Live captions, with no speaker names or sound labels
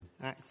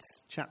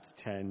Acts chapter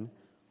 10,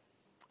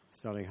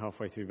 starting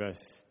halfway through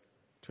verse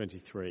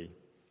 23.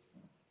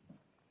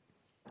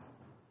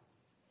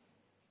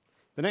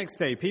 The next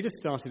day, Peter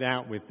started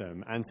out with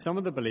them, and some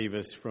of the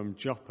believers from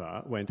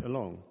Joppa went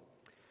along.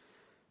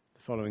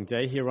 The following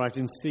day, he arrived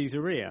in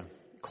Caesarea.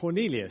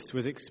 Cornelius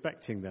was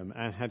expecting them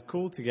and had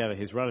called together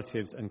his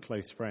relatives and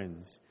close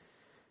friends.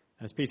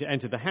 As Peter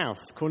entered the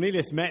house,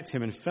 Cornelius met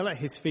him and fell at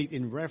his feet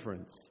in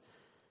reverence.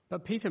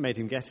 But Peter made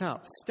him get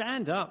up.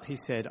 "Stand up," he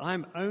said. "I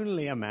am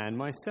only a man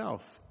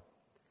myself."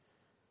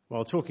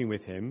 While talking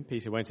with him,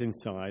 Peter went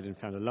inside and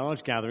found a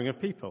large gathering of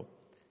people.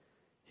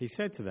 He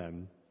said to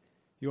them,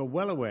 "You are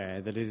well aware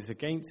that it is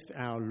against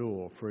our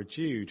law for a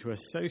Jew to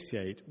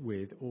associate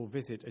with or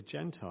visit a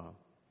Gentile.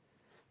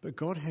 But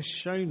God has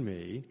shown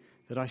me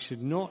that I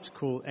should not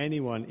call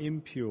anyone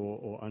impure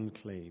or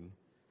unclean.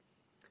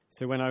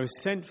 So when I was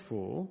sent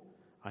for,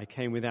 I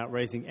came without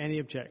raising any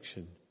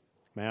objection.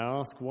 May I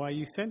ask why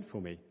you sent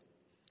for me?"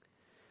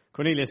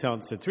 Cornelius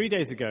answered, 3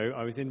 days ago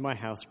I was in my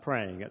house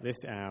praying at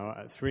this hour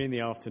at 3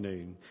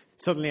 p.m.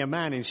 Suddenly a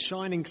man in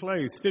shining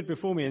clothes stood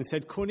before me and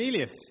said,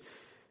 "Cornelius,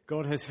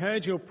 God has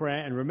heard your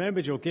prayer and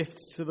remembered your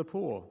gifts to the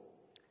poor.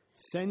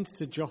 Send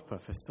to Joppa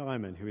for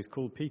Simon, who is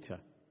called Peter.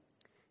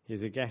 He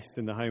is a guest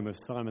in the home of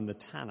Simon the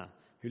tanner,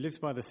 who lives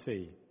by the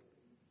sea."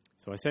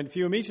 So I sent for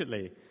you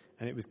immediately,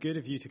 and it was good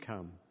of you to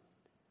come.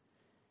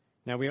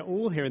 Now we are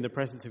all here in the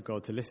presence of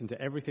God to listen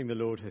to everything the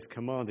Lord has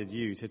commanded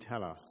you to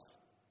tell us.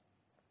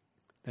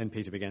 Then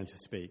Peter began to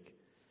speak.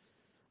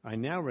 "I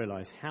now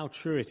realize how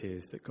true it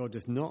is that God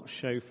does not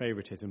show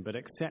favoritism, but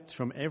accepts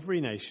from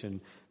every nation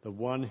the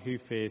one who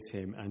fears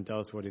him and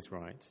does what is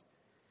right.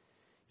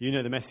 You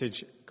know the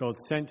message God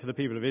sent to the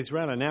people of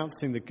Israel,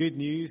 announcing the good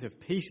news of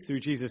peace through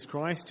Jesus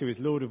Christ, who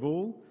is Lord of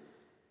all.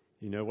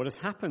 You know what has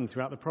happened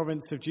throughout the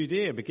province of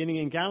Judea, beginning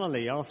in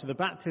Galilee after the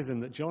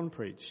baptism that John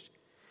preached.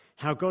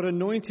 How God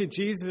anointed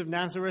Jesus of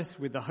Nazareth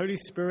with the Holy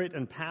Spirit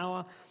and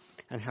power,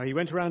 and how he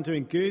went around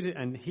doing good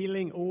and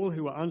healing all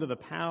who were under the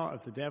power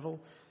of the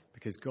devil,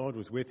 because God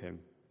was with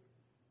him.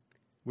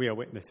 We are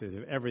witnesses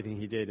of everything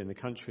he did in the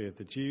country of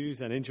the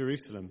Jews and in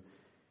Jerusalem.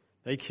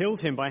 They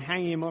killed him by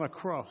hanging him on a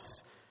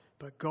cross,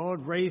 but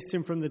God raised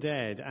him from the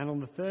dead, and on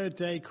the third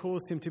day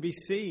caused him to be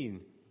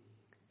seen.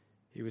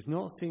 He was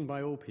not seen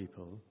by all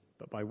people,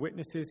 but by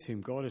witnesses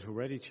whom God had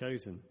already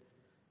chosen,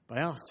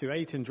 by us who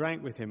ate and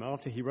drank with him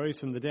after he rose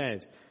from the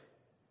dead.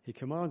 He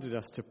commanded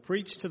us to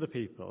preach to the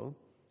people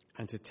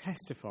and to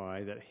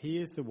testify that he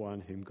is the one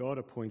whom God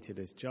appointed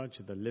as judge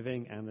of the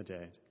living and the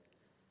dead.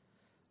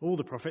 All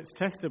the prophets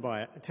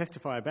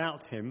testify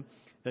about him,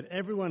 that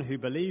everyone who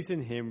believes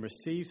in him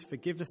receives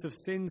forgiveness of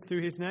sins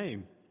through his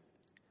name."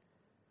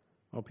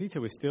 While Peter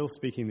was still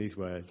speaking these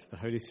words, the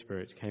Holy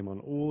Spirit came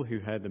on all who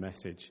heard the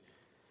message.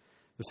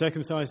 The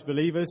circumcised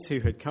believers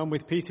who had come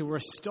with Peter were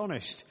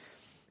astonished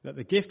that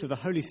the gift of the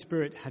Holy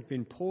Spirit had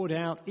been poured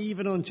out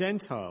even on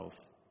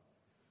Gentiles,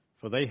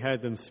 for they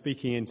heard them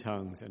speaking in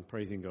tongues and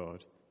praising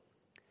God.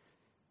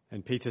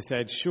 And Peter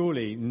said,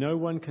 "Surely no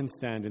one can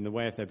stand in the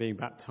way of their being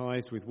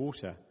baptized with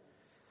water.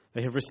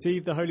 They have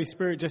received the Holy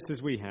Spirit just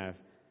as we have."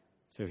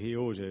 So he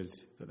ordered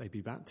that they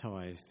be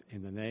baptized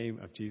in the name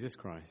of Jesus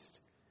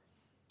Christ.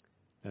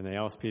 Then they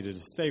asked Peter to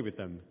stay with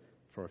them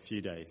for a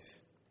few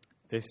days.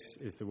 This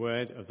is the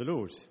word of the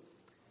Lord.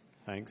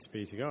 Thanks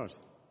be to God.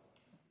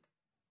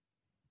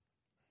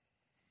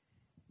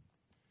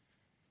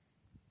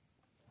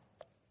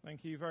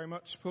 Thank you very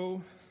much,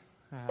 Paul.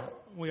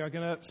 We are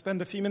going to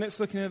spend a few minutes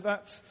looking at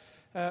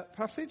that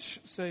passage,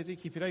 so do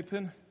keep it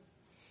open.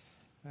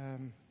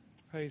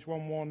 Page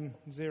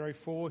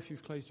 1104, if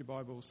you've closed your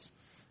Bibles,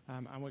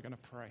 and we're going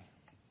to pray.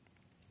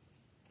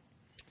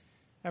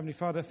 Heavenly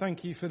Father,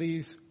 thank you for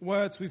these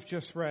words we've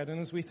just read, and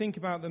as we think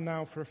about them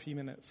now for a few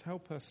minutes,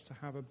 help us to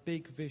have a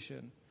big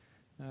vision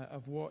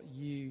of what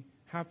you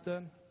have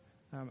done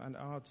and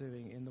are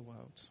doing in the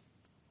world.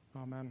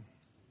 Amen.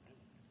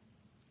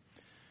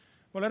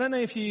 Well, I don't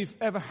know if you've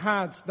ever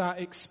had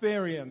that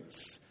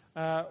experience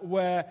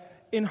where,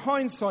 in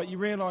hindsight, you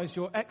realise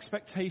your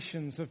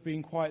expectations have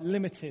been quite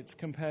limited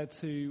compared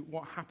to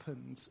what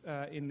happened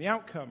in the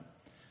outcome.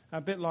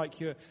 A bit like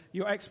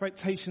your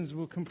expectations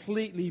were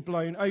completely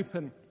blown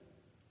open.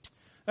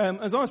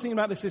 As I was thinking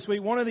about this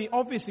week, one of the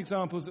obvious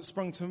examples that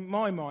sprung to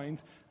my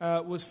mind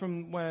was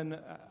from when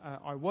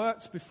I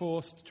worked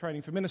before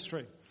training for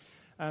ministry.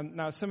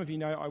 Now, some of you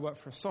know I worked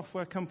for a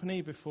software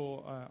company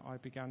before I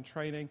began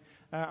training,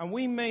 and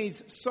we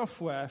made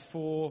software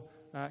for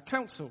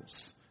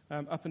councils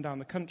up and down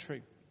the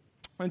country.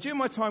 And during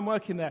my time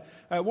working there,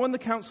 one of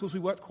the councils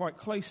we worked quite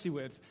closely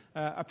with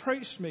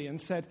approached me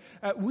and said,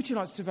 "Would you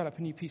like to develop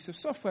a new piece of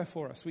software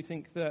for us? We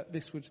think that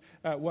this would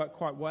work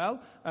quite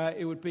well.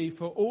 It would be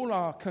for all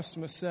our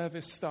customer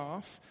service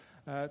staff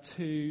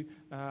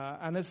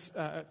and as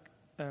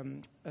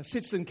a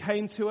citizen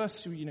came to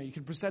us, you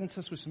could present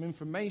us with some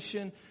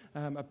information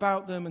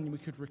about them, and we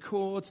could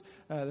record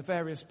the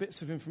various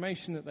bits of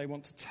information that they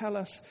want to tell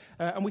us,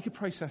 and we could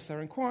process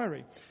their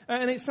inquiry."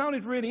 And it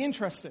sounded really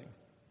interesting.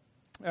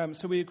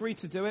 So we agreed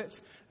to do it.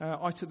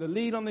 I took the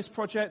lead on this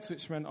project,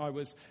 which meant I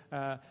was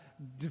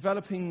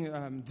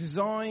developing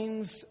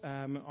designs.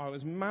 I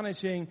was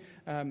managing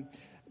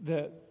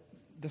the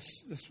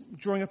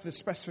drawing up the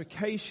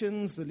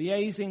specifications, the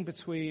liaising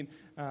between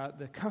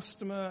the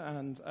customer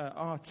and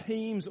our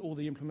teams, all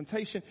the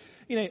implementation,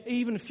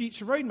 even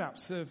future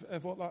roadmaps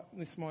of what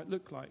this might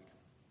look like.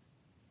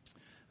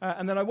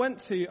 And then I went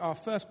to our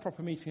first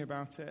proper meeting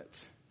about it,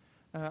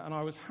 and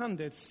I was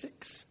handed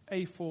 6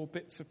 A4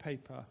 bits of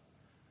paper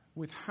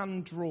with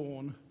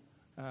hand-drawn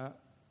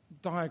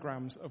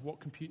diagrams of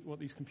what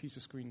these computer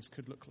screens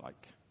could look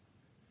like.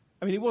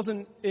 I mean, it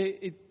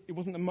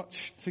wasn't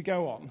much to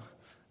go on,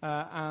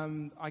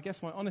 and I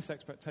guess my honest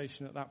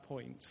expectation at that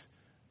point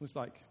was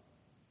like,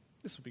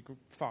 this will be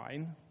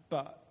fine,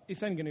 but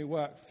it's only going to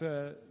work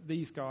for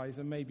these guys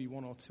and maybe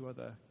 1 or 2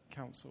 other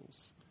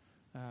councils.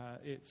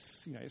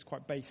 It's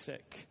quite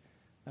basic.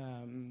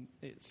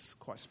 It's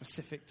quite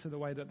specific to the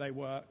way that they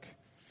work.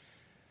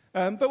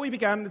 But we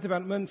began the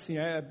development.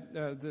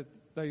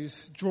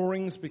 Those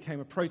drawings became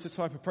a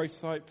prototype. A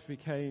prototype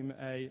became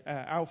a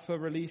alpha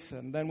release,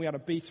 and then we had a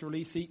beta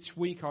release. Each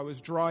week, I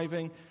was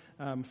driving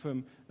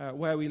from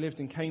where we lived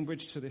in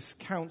Cambridge to this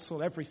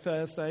council every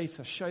Thursday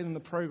to show them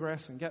the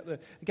progress and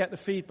get the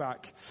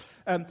feedback.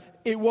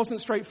 It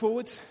wasn't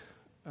straightforward.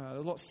 There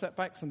were lots of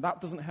setbacks, and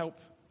that doesn't help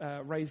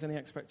raise any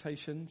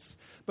expectations.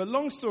 But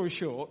long story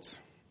short,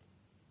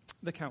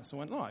 the council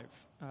went live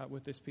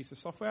with this piece of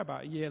software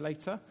about a year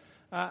later,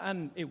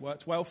 and it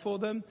worked well for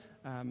them.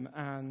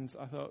 And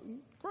I thought,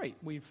 great,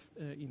 we've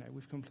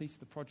completed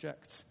the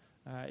project.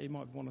 It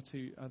might be 1 or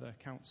 2 other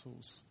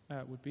councils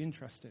would be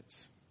interested.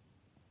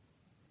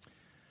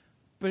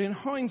 But in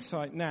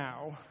hindsight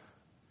now,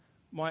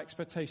 my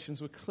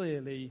expectations were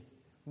clearly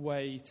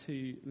way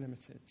too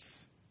limited.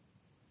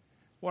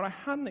 What I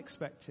hadn't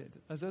expected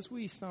is as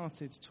we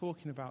started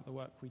talking about the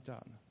work we'd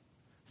done,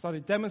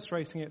 started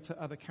demonstrating it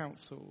to other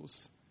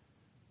councils,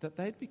 that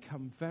they'd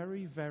become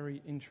very,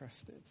 very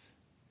interested.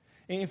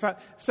 In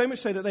fact, so much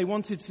so that they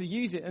wanted to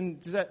use it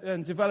and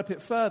develop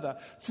it further,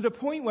 to the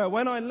point where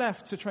when I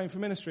left to train for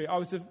ministry, I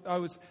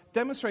was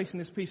demonstrating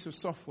this piece of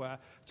software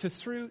to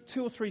 2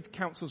 or 3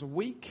 councils a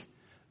week.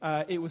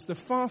 It was the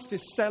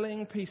fastest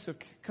selling piece of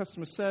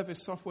customer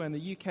service software in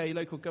the UK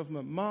local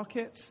government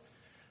market.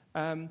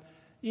 From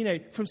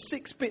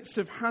 6 bits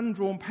of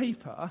hand-drawn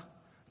paper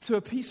to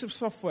a piece of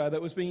software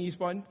that was being used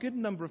by a good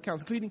number of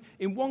councils, including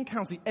in one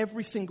county,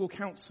 every single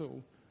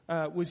council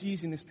was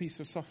using this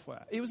piece of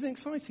software. It was an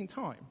exciting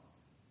time.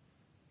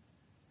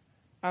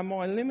 And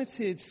my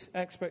limited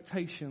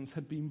expectations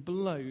had been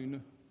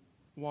blown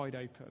wide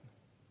open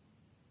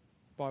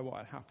by what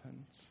had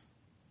happened.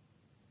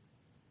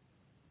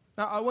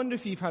 Now, I wonder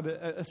if you've had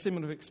a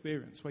similar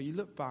experience where you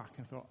look back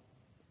and thought,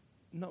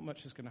 not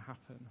much is going to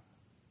happen.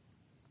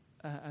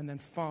 And then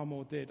far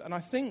more did. And I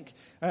think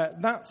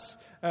that's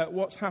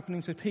what's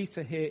happening to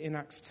Peter here in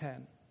Acts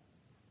 10.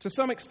 To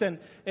some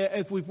extent,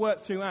 if we've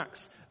worked through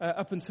Acts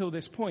up until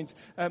this point,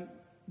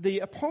 the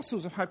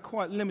apostles have had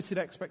quite limited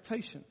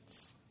expectations.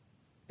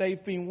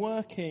 They've been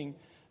working,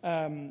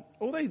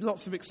 although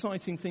lots of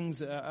exciting things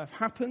have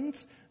happened.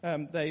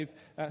 They've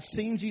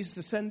seen Jesus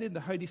ascended,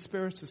 the Holy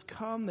Spirit has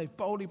come, they've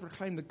boldly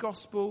proclaimed the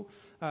gospel,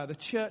 the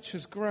church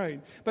has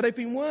grown. But they've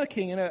been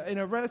working in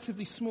a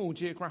relatively small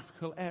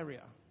geographical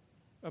area,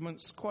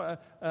 amongst quite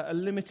a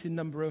limited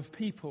number of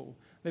people.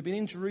 They've been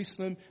in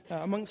Jerusalem,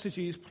 amongst the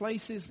Jews,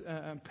 places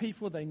and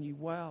people they knew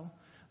well.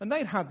 And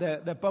they'd had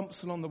their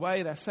bumps along the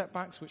way, their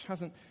setbacks, which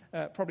hasn't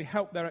probably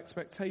helped their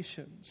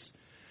expectations.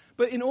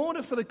 But in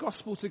order for the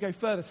gospel to go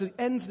further, to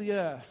the ends of the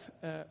earth,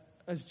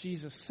 as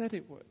Jesus said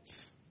it would,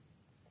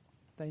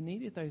 they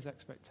needed those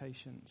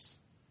expectations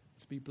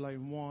to be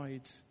blown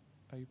wide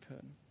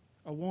open.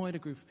 A wider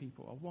group of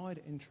people, a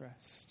wider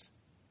interest.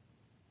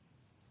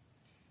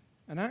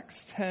 And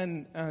Acts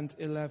 10 and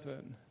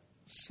 11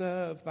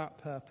 serve that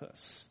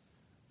purpose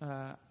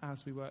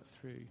as we work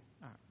through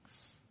Acts.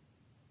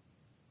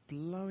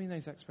 Blowing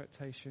those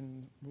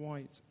expectations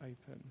wide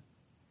open.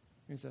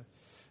 There's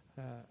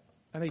an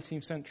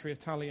 18th century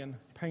Italian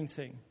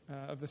painting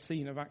of the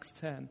scene of Acts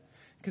 10.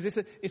 Because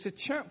it's a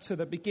chapter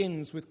that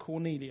begins with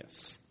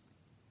Cornelius.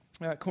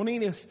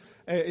 Cornelius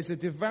is a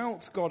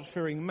devout,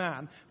 God-fearing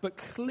man, but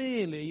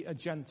clearly a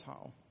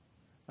Gentile.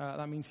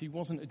 That means he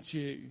wasn't a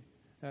Jew.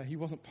 He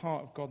wasn't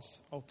part of God's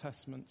Old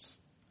Testament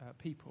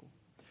people.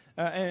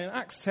 And in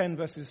Acts 10,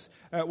 verses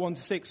 1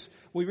 to 6,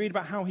 we read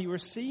about how he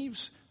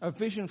receives a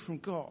vision from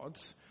God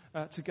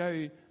to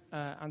go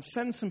and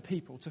send some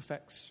people to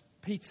fetch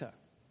Peter.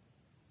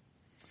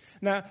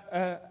 Now,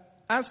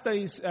 as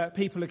those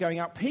people are going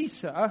out,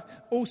 Peter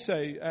also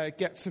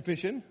gets a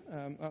vision.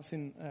 That's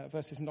in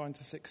verses 9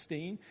 to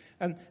 16.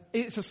 And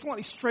it's a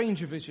slightly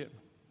stranger vision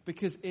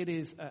because it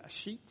is a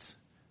sheet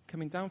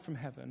coming down from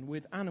heaven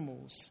with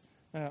animals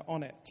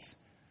on it.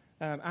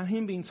 And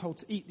him being told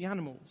to eat the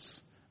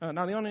animals.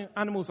 Now, the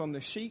animals on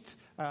the sheet,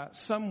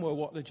 some were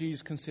what the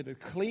Jews considered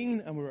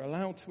clean and were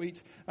allowed to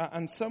eat,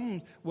 and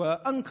some were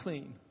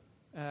unclean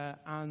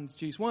and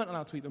Jews weren't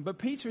allowed to eat them. But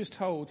Peter is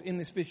told in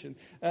this vision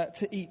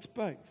to eat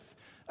both.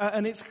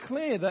 And it's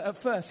clear that at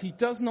first he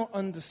does not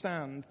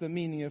understand the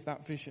meaning of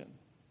that vision.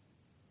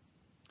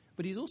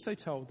 But he's also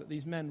told that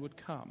these men would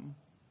come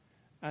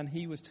and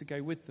he was to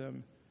go with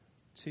them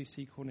to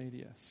see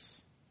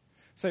Cornelius.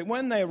 So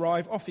when they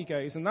arrive, off he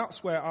goes, and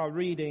that's where our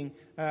reading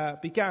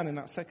began in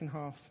that second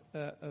half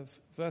of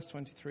verse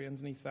 23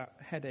 underneath that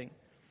heading.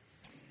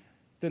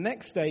 The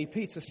next day,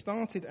 Peter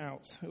started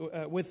out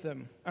with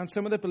them, and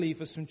some of the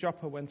believers from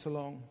Joppa went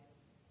along.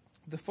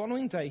 The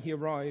following day, he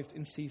arrived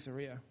in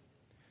Caesarea.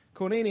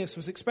 Cornelius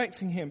was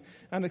expecting him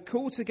and had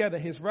called together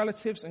his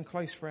relatives and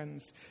close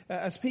friends.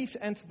 As Peter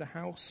entered the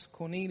house,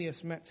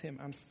 Cornelius met him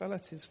and fell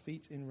at his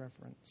feet in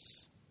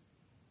reverence.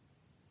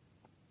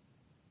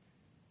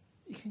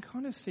 You can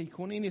kind of see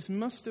Cornelius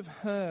must have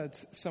heard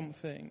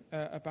something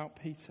about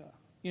Peter.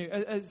 You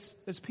know,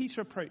 as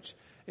Peter approached,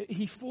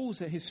 he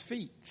falls at his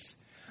feet.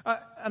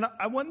 And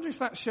I wonder if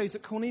that shows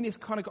that Cornelius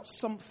kind of got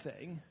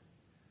something,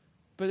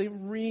 but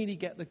didn't really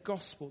get the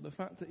gospel, the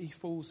fact that he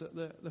falls at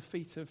the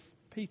feet of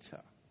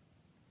Peter.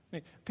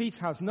 Peter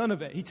has none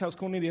of it. He tells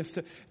Cornelius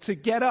to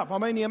get up.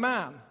 I'm only a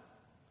man.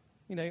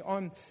 You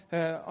know,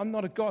 I'm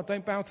not a god.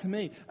 Don't bow to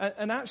me.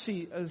 And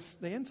actually, as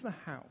they enter the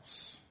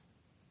house,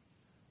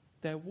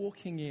 they're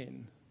walking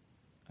in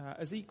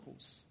as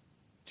equals,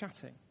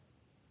 chatting.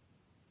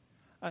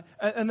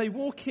 And they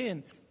walk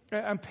in,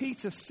 and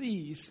Peter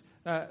sees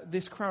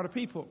this crowd of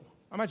people.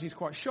 I imagine he's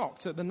quite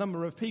shocked at the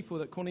number of people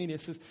that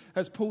Cornelius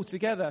has pulled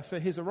together for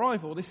his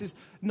arrival. This is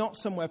not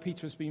somewhere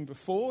Peter has been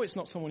before. It's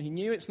not someone he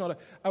knew. It's not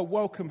a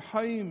welcome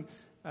home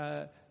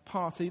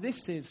party.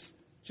 This is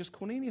just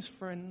Cornelius'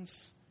 friends,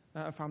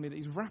 a family that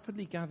he's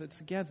rapidly gathered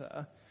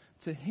together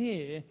to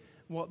hear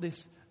what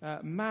this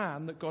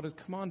man that God had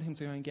commanded him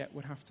to go and get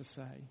would have to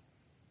say.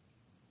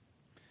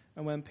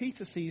 And when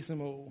Peter sees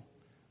them all,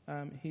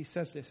 he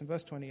says this in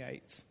verse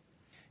 28.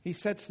 He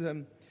said to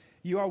them,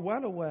 "You are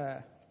well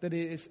aware that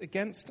it is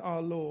against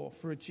our law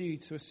for a Jew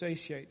to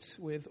associate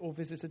with or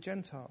visit a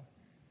Gentile.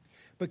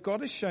 But God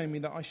has shown me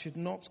that I should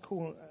not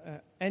call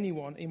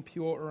anyone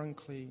impure or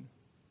unclean.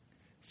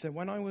 So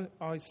when I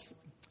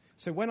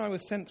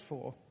was sent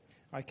for,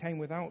 I came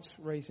without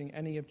raising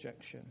any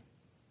objection.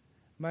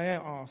 May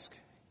I ask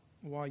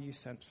why you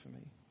sent for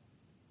me?"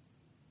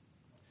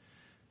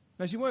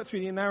 As you work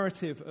through the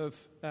narrative of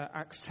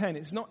Acts 10,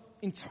 it's not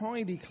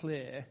entirely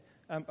clear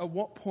at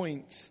what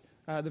point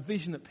the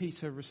vision that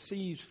Peter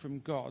received from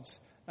God,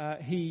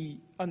 he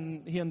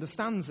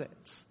understands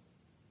it.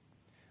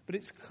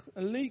 But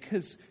Luke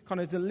has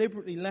kind of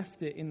deliberately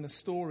left it in the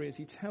story as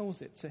he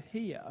tells it to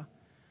hear,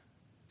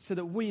 so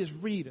that we as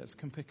readers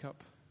can pick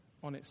up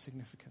on its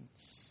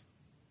significance.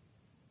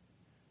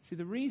 See,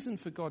 the reason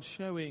for God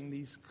showing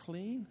these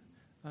clean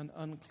and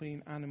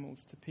unclean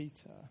animals to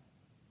Peter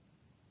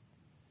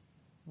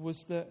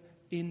was that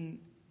in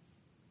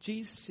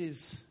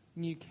Jesus'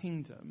 new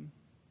kingdom,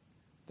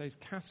 those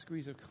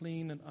categories of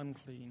clean and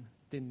unclean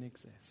didn't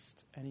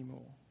exist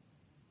anymore.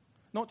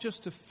 Not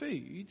just to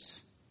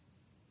foods,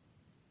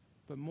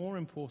 but more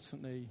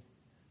importantly,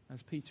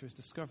 as Peter is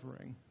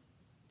discovering,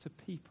 to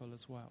people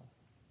as well.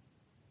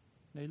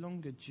 No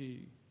longer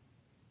Jew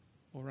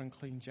or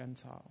unclean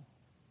Gentile.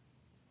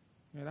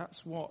 You know,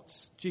 that's what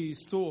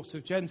Jews thought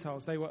of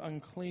Gentiles. They were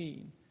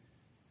unclean.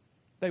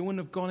 They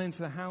wouldn't have gone into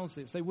the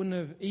houses. They wouldn't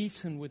have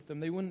eaten with them.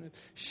 They wouldn't have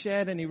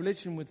shared any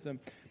religion with them.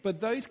 But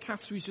those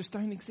categories just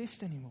don't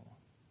exist anymore.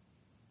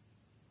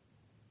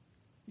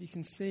 You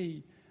can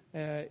see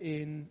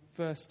in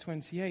verse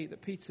 28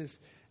 that Peter's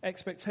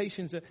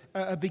expectations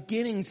are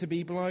beginning to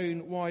be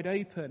blown wide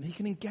open. He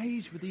can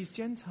engage with these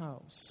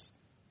Gentiles.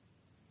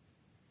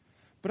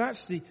 But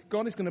actually,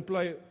 God is going to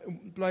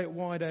blow it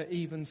wider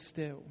even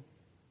still.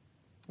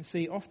 You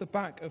see, off the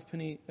back of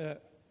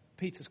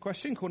Peter's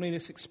question,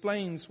 Cornelius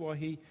explains why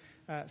he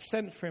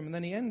sent for him. And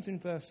then he ends in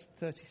verse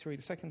 33,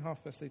 the second half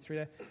of verse 33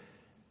 there.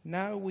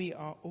 "Now we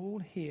are all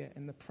here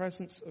in the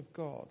presence of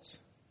God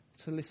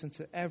to listen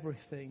to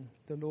everything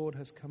the Lord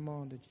has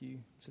commanded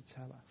you to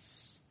tell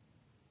us."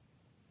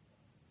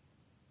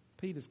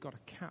 Peter's got a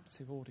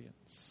captive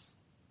audience.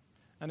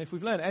 And if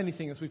we've learned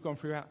anything as we've gone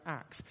through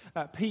Acts,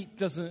 Pete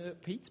to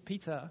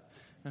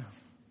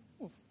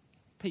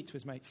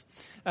his mates.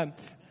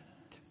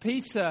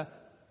 Peter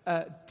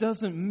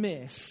doesn't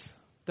miss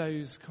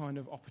those kind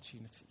of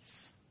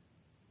opportunities.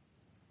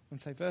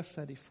 And so verse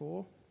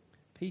 34,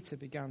 Peter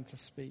began to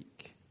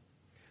speak.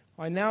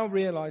 "I now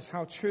realize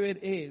how true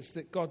it is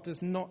that God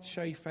does not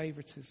show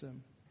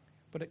favoritism,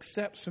 but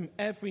accepts from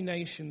every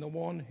nation the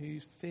one who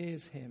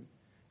fears him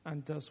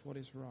and does what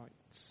is right."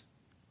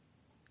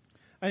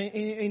 And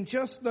in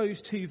just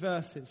those two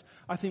verses,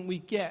 I think we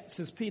get,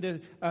 as Peter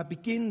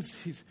begins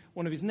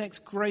one of his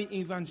next great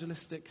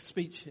evangelistic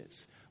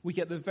speeches, we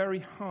get the very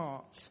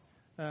heart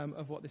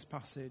of what this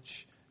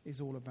passage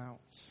is all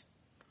about.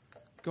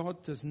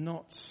 God does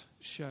not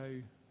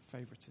show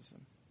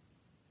favoritism.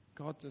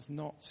 God does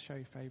not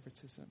show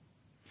favoritism.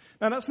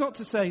 Now, that's not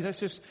to say, let's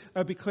just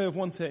be clear of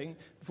one thing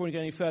before we go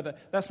any further.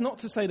 That's not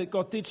to say that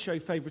God did show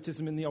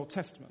favoritism in the Old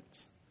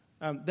Testament.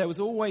 There was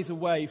always a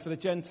way for the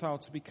Gentile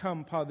to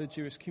become part of the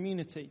Jewish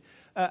community.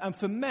 And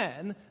for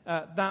men,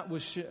 that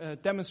was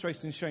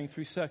demonstrated and shown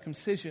through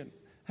circumcision.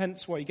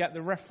 Hence why you get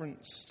the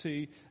reference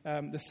to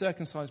the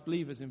circumcised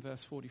believers in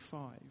verse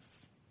 45.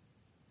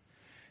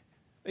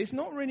 It's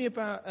not really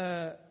about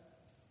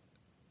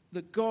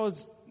that God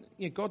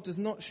does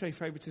not show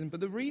favoritism, but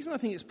the reason I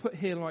think it's put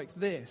here like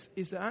this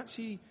is that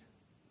actually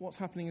what's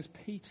happening is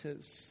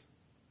Peter's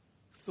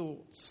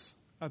thoughts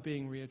are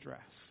being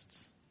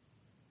readdressed.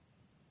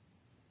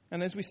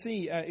 And as we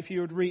see, if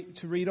you would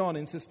read on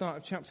into the start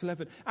of chapter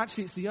 11,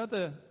 actually it's the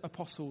other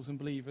apostles and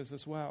believers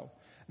as well.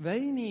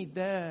 They need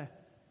their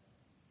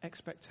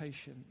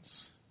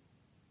expectations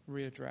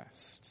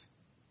readdressed.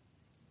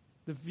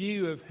 The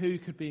view of who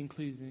could be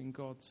included in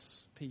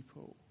God's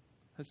people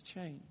has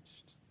changed.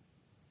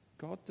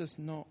 God does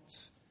not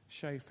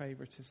show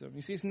favoritism.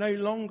 You see, it's no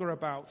longer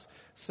about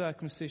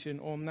circumcision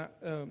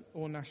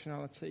or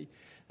nationality.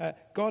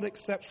 God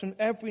accepts from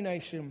every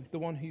nation the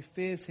one who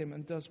fears him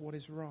and does what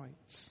is right.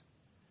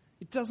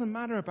 It doesn't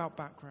matter about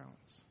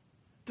backgrounds.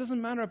 It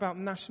doesn't matter about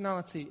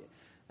nationality,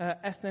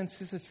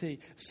 ethnicity,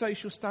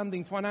 social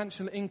standing,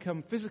 financial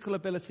income, physical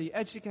ability,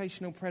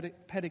 educational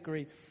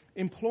pedigree,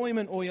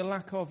 employment or your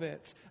lack of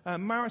it,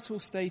 marital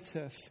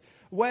status,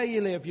 where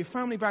you live, your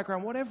family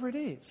background, whatever it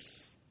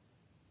is.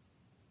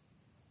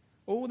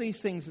 All these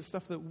things are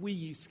stuff that we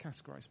use to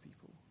categorize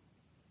people.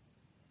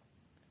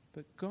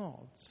 But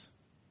God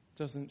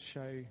doesn't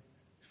show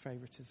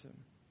favoritism.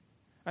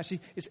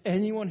 Actually, it's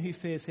anyone who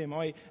fears him,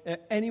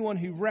 anyone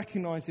who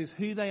recognizes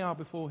who they are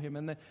before him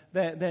and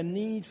their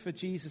need for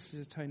Jesus'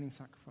 atoning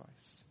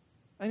sacrifice.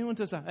 Anyone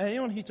does that.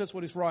 Anyone who does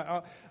what is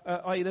right,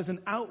 i.e. there's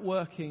an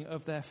outworking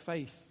of their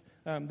faith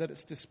that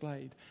it's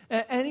displayed.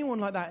 Anyone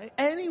like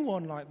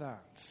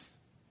that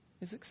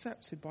is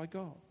accepted by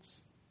God.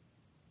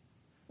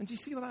 And do you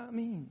see what that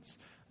means?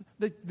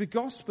 The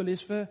gospel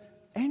is for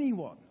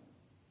anyone.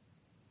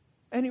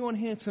 Anyone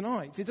here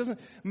tonight. It doesn't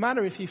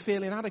matter if you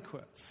feel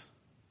inadequate.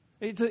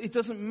 It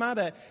doesn't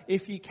matter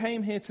if you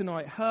came here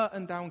tonight hurt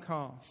and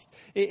downcast.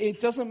 It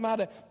doesn't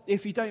matter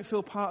if you don't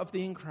feel part of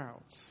the in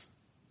crowds.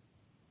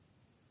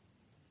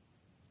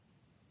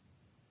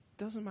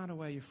 It doesn't matter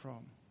where you're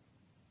from.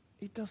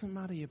 It doesn't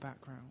matter your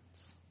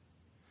backgrounds.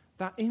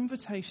 That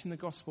invitation, the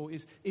gospel,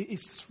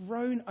 is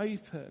thrown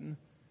open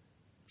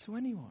to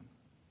anyone.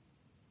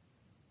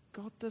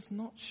 God does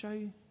not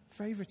show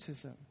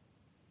favoritism.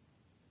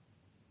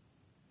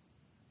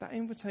 That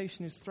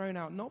invitation is thrown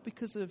out not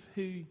because of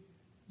who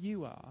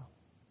you are,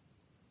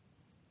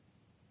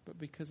 but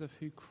because of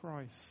who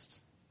Christ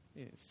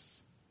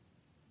is.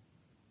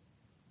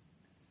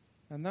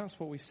 And that's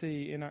what we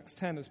see in Acts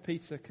 10 as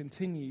Peter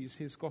continues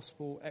his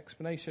gospel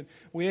explanation.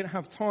 We don't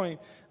have time,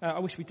 I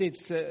wish we did,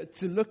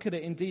 to look at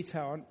it in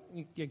detail.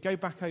 Go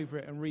back over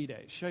it and read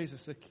it. It shows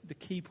us the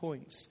key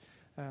points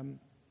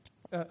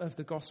of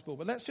the gospel.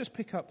 But let's just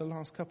pick up the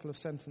last couple of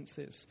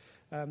sentences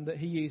that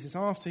he uses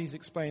after he's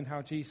explained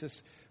how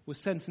Jesus was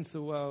sent into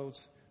the world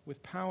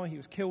with power. He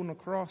was killed on a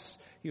cross.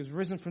 He was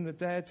risen from the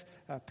dead.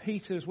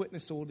 Peter has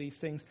witnessed all these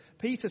things.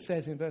 Peter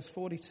says in verse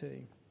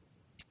 42,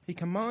 he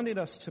commanded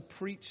us to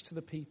preach to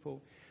the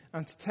people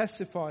and to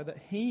testify that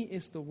he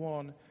is the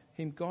one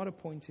whom God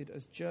appointed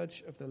as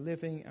judge of the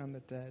living and the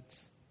dead.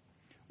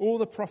 All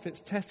the prophets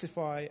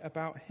testify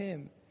about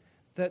him,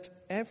 that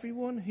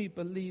everyone who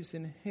believes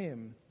in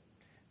him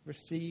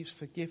receives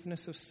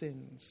forgiveness of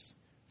sins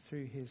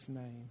through his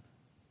name.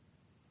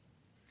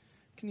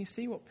 Can you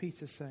see what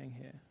Peter's saying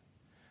here?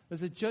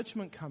 There's a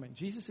judgment coming.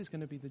 Jesus is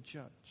going to be the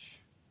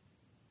judge.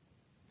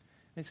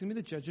 And he's going to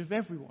be the judge of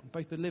everyone,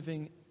 both the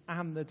living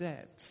and the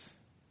dead.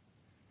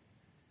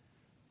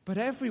 But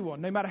everyone,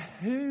 no matter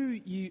who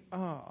you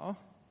are,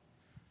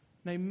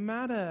 no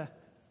matter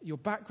your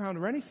background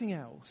or anything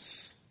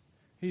else,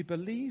 who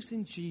believes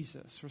in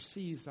Jesus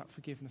receives that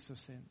forgiveness of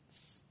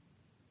sins.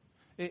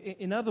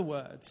 In other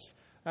words,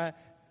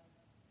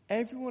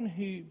 everyone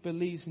who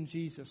believes in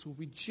Jesus will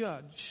be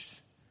judged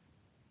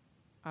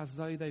as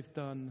though they've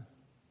done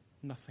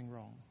nothing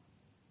wrong,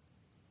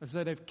 as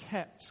though they've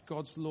kept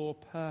God's law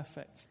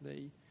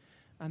perfectly,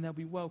 and they'll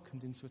be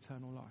welcomed into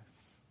eternal life.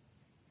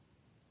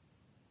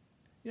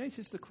 You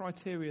notice the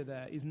criteria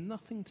there is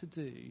nothing to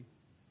do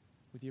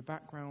with your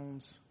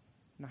background,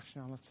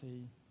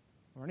 nationality,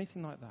 or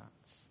anything like that.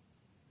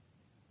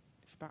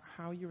 It's about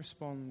how you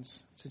respond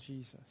to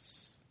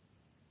Jesus.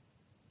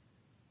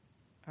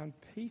 And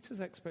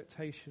Peter's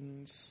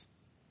expectations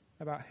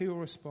about who will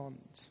respond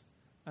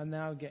are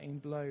now getting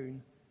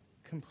blown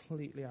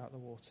completely out of the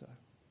water.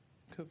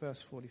 Look at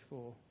verse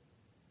 44.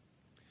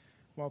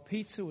 While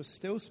Peter was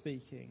still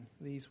speaking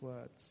these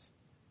words,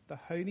 the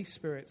Holy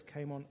Spirit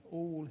came on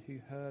all who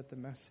heard the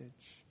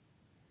message.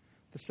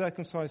 The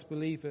circumcised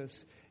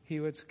believers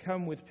who had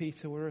come with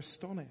Peter were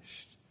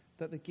astonished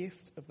that the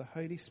gift of the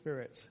Holy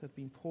Spirit had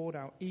been poured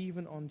out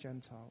even on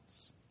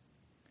Gentiles,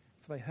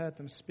 for they heard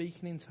them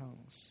speaking in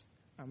tongues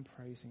and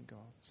praising God.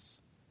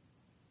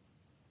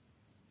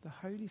 The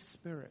Holy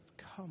Spirit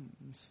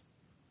comes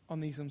on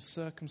these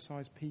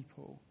uncircumcised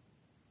people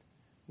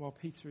while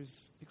Peter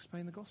is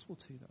explaining the gospel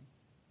to them.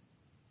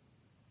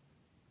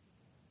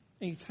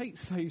 And he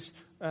takes those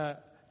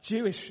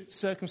Jewish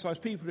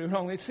circumcised people who are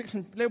along, it takes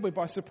them a little bit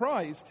by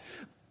surprise.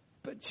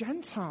 But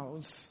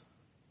Gentiles,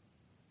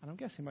 and I'm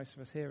guessing most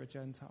of us here are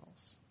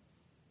Gentiles,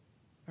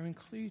 are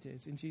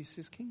included in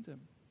Jesus' kingdom.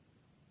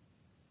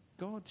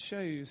 God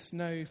shows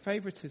no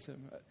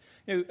favoritism.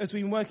 As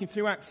we've been working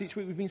through Acts each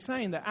week, we've been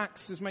saying that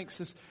Acts just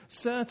makes us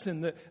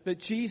certain that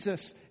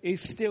Jesus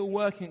is still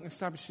working to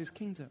establish his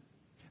kingdom.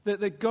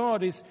 That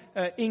God is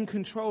in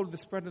control of the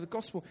spread of the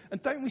gospel.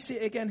 And don't we see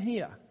it again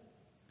here?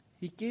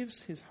 He gives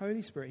his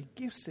Holy Spirit,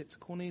 he gives it to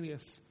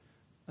Cornelius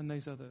and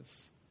those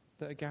others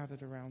that are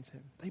gathered around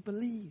him. They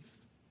believe.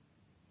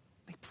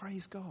 They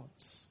praise God.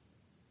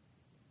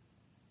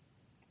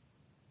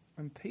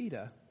 And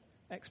Peter,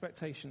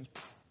 expectations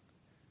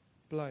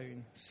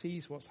blown,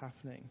 sees what's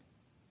happening.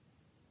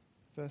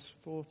 Verse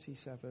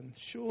 47,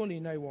 surely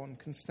no one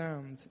can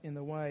stand in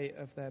the way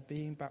of their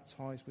being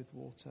baptized with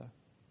water.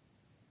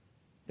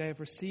 They have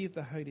received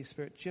the Holy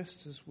Spirit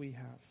just as we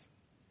have.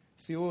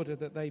 It's the order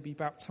that they be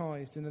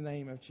baptized in the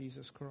name of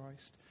Jesus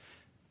Christ.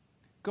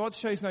 God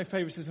shows no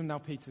favoritism, now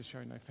Peter's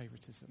showing no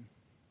favoritism.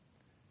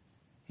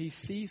 He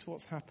sees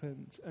what's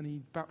happened and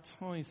he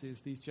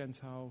baptizes these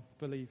Gentile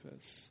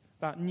believers.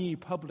 That new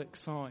public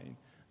sign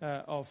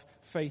of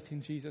faith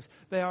in Jesus.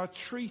 They are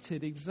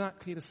treated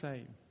exactly the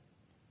same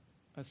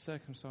as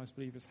circumcised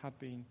believers had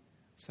been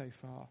so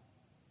far.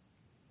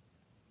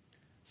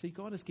 See,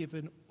 God has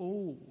given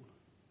all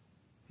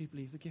who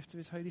believe the gift of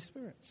his Holy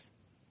Spirit.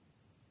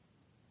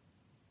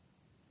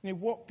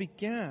 What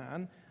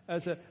began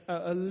as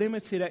a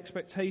limited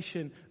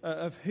expectation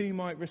of who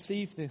might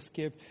receive this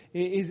gift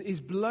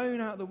is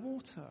blown out of the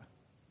water.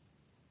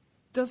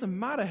 Doesn't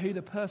matter who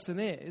the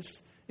person is.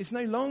 It's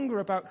no longer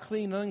about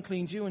clean and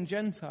unclean, Jew and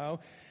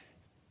Gentile.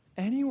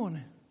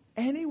 Anyone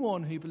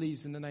who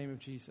believes in the name of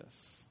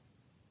Jesus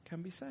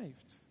can be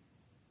saved.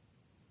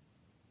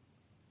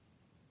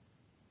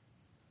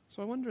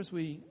 So I wonder as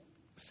we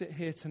sit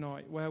here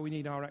tonight where we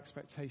need our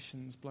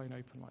expectations blown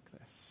open like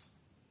this.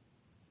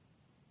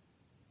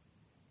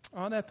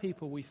 Are there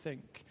people we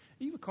think,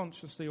 either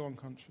consciously or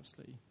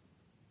unconsciously,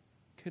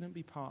 couldn't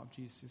be part of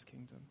Jesus'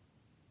 kingdom?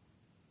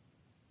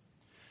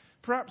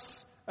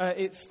 Perhaps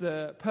it's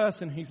the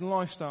person whose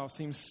lifestyle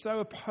seems so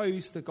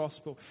opposed to the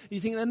gospel.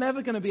 You think they're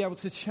never going to be able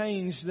to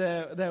change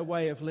their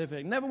way of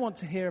living, never want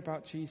to hear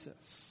about Jesus.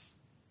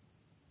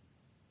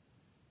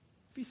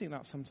 If you think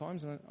that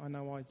sometimes, and I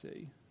know I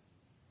do,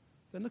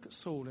 then look at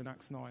Saul in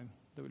Acts 9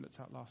 that we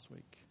looked at last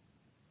week.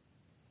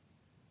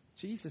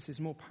 Jesus is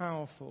more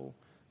powerful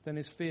than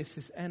his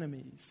fiercest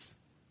enemies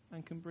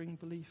and can bring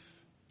belief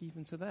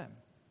even to them.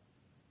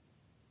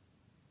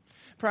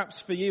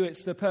 Perhaps for you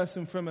it's the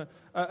person from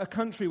a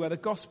country where the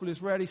gospel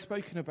is rarely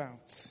spoken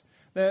about.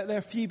 There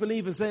are few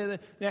believers there.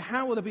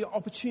 How will there be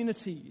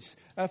opportunities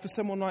for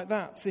someone like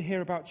that to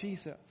hear about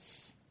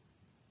Jesus?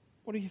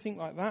 What do you think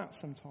like that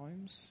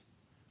sometimes?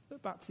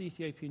 Look back to the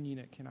Ethiopian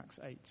eunuch in Acts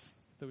 8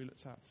 that we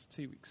looked at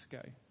 2 weeks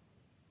ago.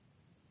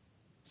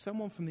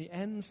 Someone from the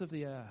ends of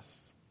the earth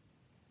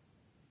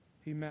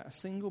who met a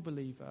single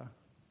believer,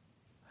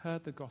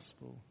 heard the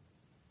gospel,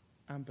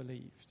 and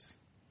believed.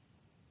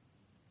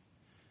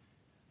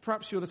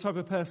 Perhaps you're the type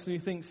of person who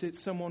thinks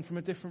it's someone from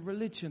a different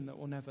religion that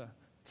will never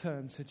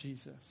turn to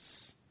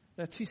Jesus.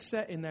 They're too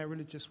set in their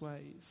religious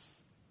ways.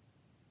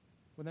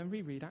 Well, then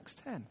reread Acts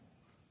 10.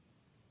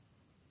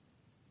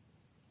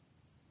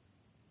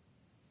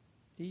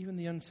 Even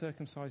the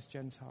uncircumcised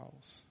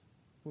Gentiles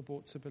were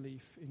brought to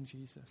belief in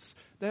Jesus.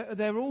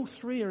 They're all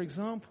three are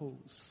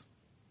examples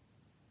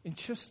in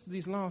just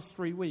these last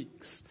 3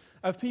 weeks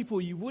of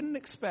people you wouldn't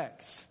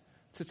expect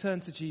to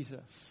turn to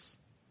Jesus.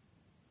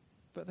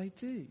 But they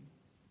do.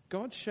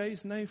 God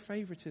shows no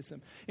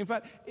favoritism. In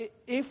fact,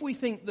 if we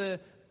think that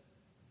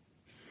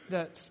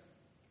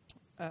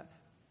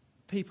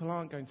people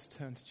aren't going to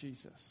turn to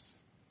Jesus,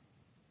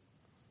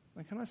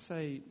 then can I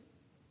say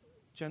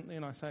gently,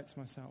 and I say it to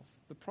myself,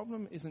 the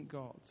problem isn't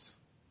God.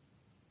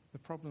 The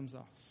problem's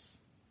us.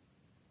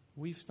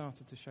 We've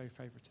started to show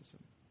favoritism.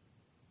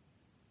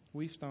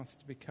 We've started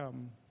to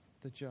become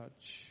the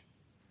judge.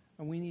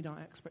 And we need our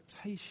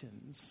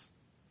expectations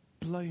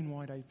blown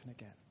wide open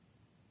again.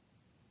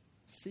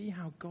 See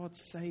how God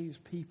saves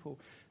people.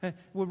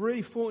 We're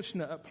really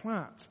fortunate at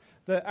Platt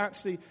that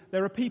actually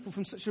there are people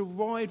from such a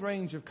wide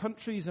range of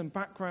countries and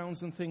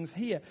backgrounds and things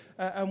here.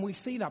 And we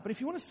see that. But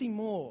if you want to see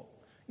more,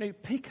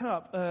 pick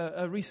up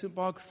a recent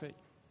biography.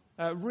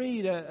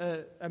 Read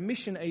a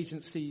mission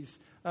agency's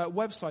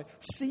website.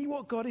 See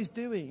what God is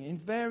doing in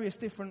various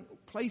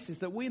different places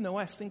that we in the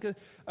West think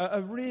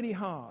are really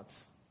hard.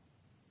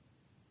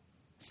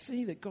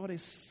 See that God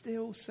is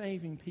still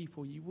saving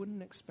people you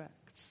wouldn't expect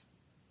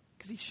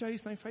because he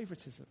shows no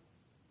favoritism.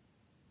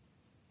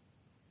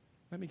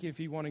 Let me give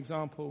you one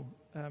example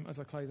as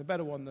I close, a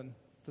better one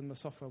than the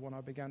softer one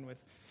I began with.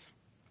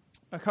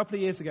 A couple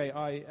of years ago,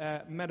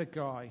 I met a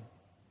guy.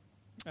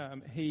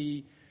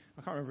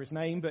 I can't remember his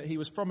name, but he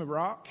was from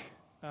Iraq.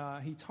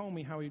 He told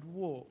me how he'd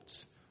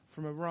walked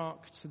from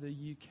Iraq to the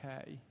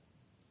UK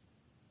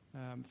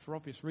For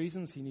obvious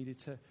reasons, he needed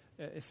to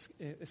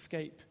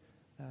escape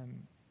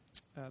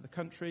the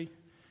country.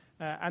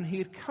 And he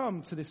had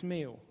come to this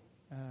meal.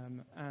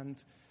 And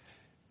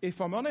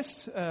if I'm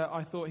honest,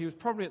 I thought he was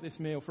probably at this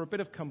meal for a bit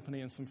of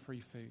company and some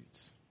free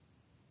foods.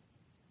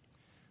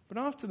 But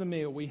after the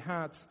meal, we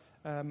had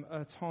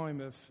a time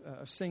of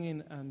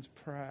singing and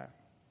prayer.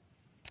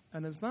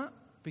 And as that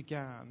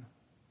began,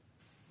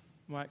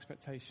 my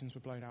expectations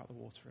were blown out the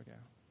water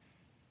again.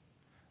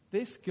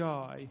 This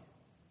guy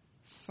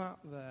sat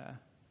there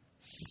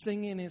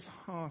singing his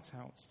heart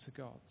out to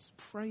God,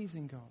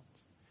 praising God.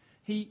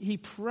 He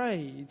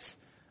prayed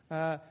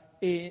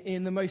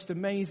in the most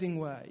amazing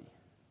way.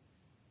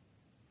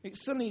 It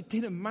suddenly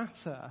didn't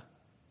matter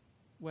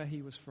where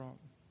he was from.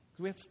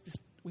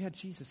 We had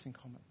Jesus in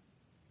common.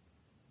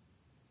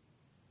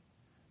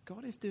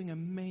 God is doing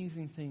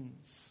amazing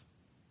things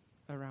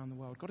around the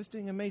world. God is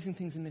doing amazing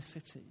things in this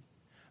city,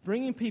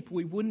 bringing people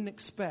we wouldn't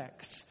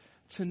expect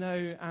to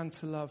know and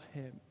to love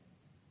him.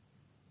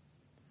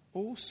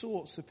 All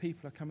sorts of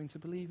people are coming to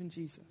believe in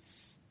Jesus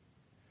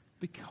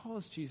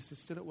because Jesus is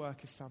still at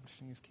work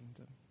establishing his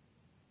kingdom.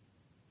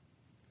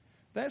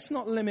 Let's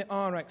not limit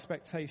our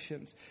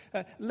expectations.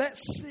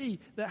 Let's see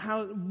that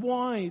how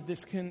wide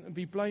this can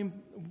be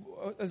blown,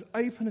 as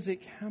open as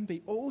it can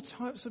be. All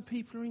types of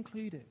people are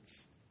included.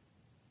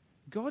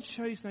 God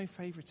shows no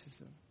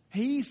favoritism.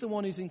 He's the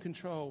one who's in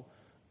control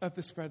of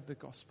the spread of the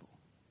gospel.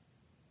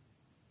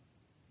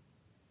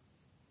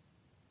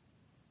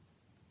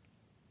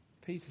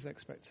 Peter's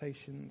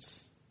expectations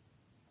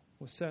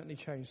will certainly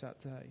change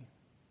that day.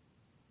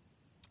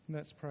 And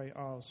let's pray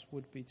ours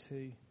would be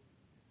too.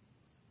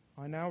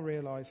 I now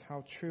realize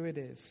how true it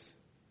is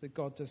that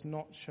God does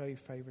not show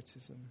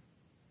favoritism,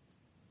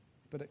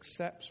 but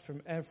accepts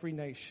from every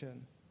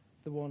nation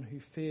the one who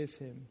fears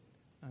him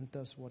and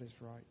does what is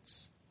right.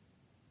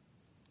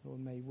 Lord,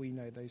 may we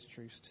know those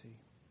truths too.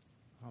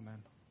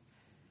 Amen.